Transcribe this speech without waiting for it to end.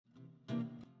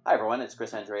Hi everyone, it's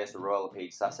Andreas of Royal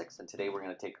LePage Sussex, and today we're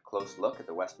going to take a close look at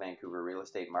the West Vancouver real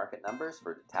estate market numbers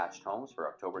for detached homes for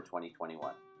October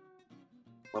 2021.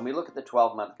 When we look at the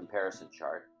 12-month comparison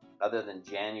chart, other than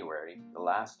January, the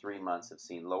last 3 months have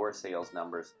seen lower sales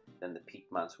numbers than the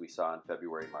peak months we saw in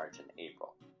February, March, and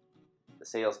April. The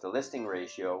sales to listing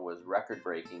ratio was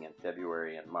record-breaking in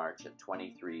February and March at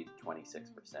 23 to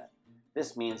 26%.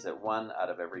 This means that 1 out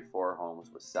of every 4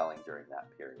 homes was selling during that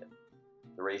period.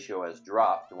 The ratio has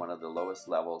dropped to one of the lowest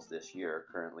levels this year,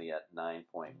 currently at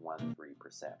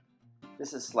 9.13%.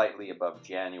 This is slightly above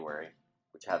January,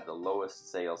 which had the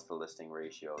lowest sales to listing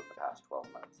ratio in the past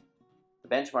 12 months. The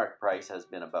benchmark price has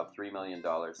been above $3 million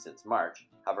since March,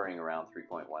 hovering around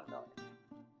 $3.1 million.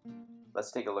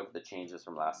 Let's take a look at the changes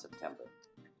from last September.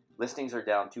 Listings are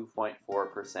down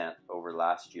 2.4% over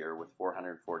last year with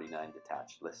 449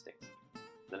 detached listings.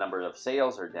 The number of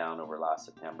sales are down over last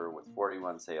September with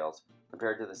 41 sales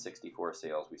compared to the 64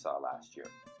 sales we saw last year.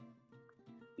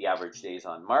 The average days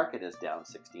on market is down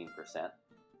 16%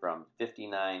 from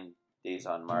 59 days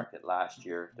on market last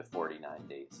year to 49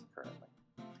 days currently.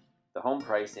 The home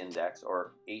price index,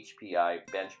 or HPI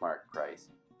benchmark price,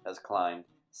 has climbed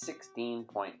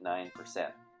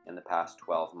 16.9% in the past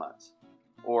 12 months,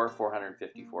 or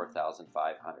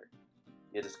 $454,500.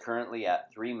 It is currently at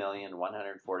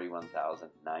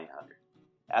 $3,141,900.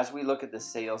 As we look at the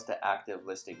sales to active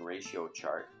listing ratio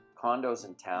chart, condos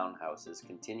and townhouses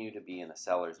continue to be in a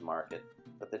seller's market,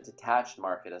 but the detached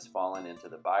market has fallen into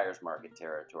the buyer's market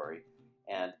territory,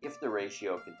 and if the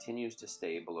ratio continues to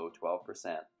stay below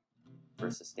 12% for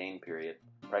a sustained period,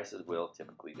 prices will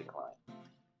typically decline.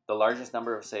 The largest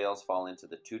number of sales fall into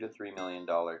the $2 to $3 million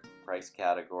price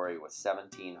category, with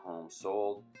 17 homes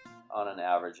sold on an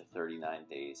average of 39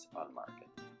 days on market,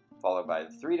 followed by the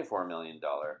 $3 to $4 million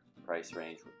price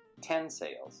range with 10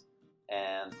 sales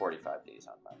and 45 days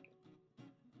on market.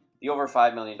 The over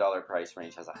 $5 million price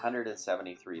range has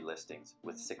 173 listings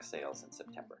with 6 sales in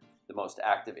September. The most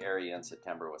active area in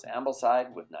September was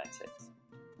Ambleside with 9 sales.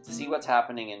 To see what's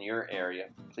happening in your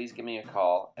area, please give me a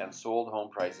call, and sold home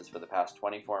prices for the past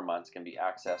 24 months can be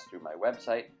accessed through my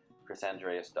website,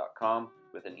 chrisandreas.com,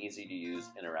 with an easy-to-use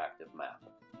interactive map.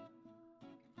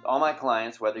 All my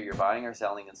clients, whether you're buying or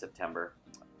selling in September,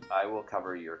 I will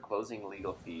cover your closing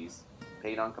legal fees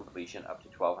paid on completion up to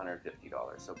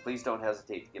 $1,250. So please don't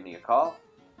hesitate to give me a call.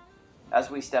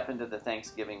 As we step into the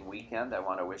Thanksgiving weekend, I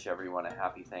want to wish everyone a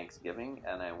happy Thanksgiving,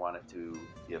 and I wanted to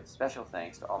give special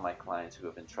thanks to all my clients who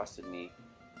have entrusted me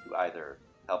to either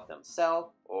help them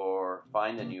sell or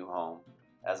find a new home,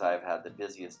 as I've had the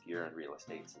busiest year in real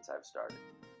estate since I've started.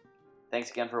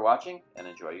 Thanks again for watching, and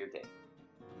enjoy your day.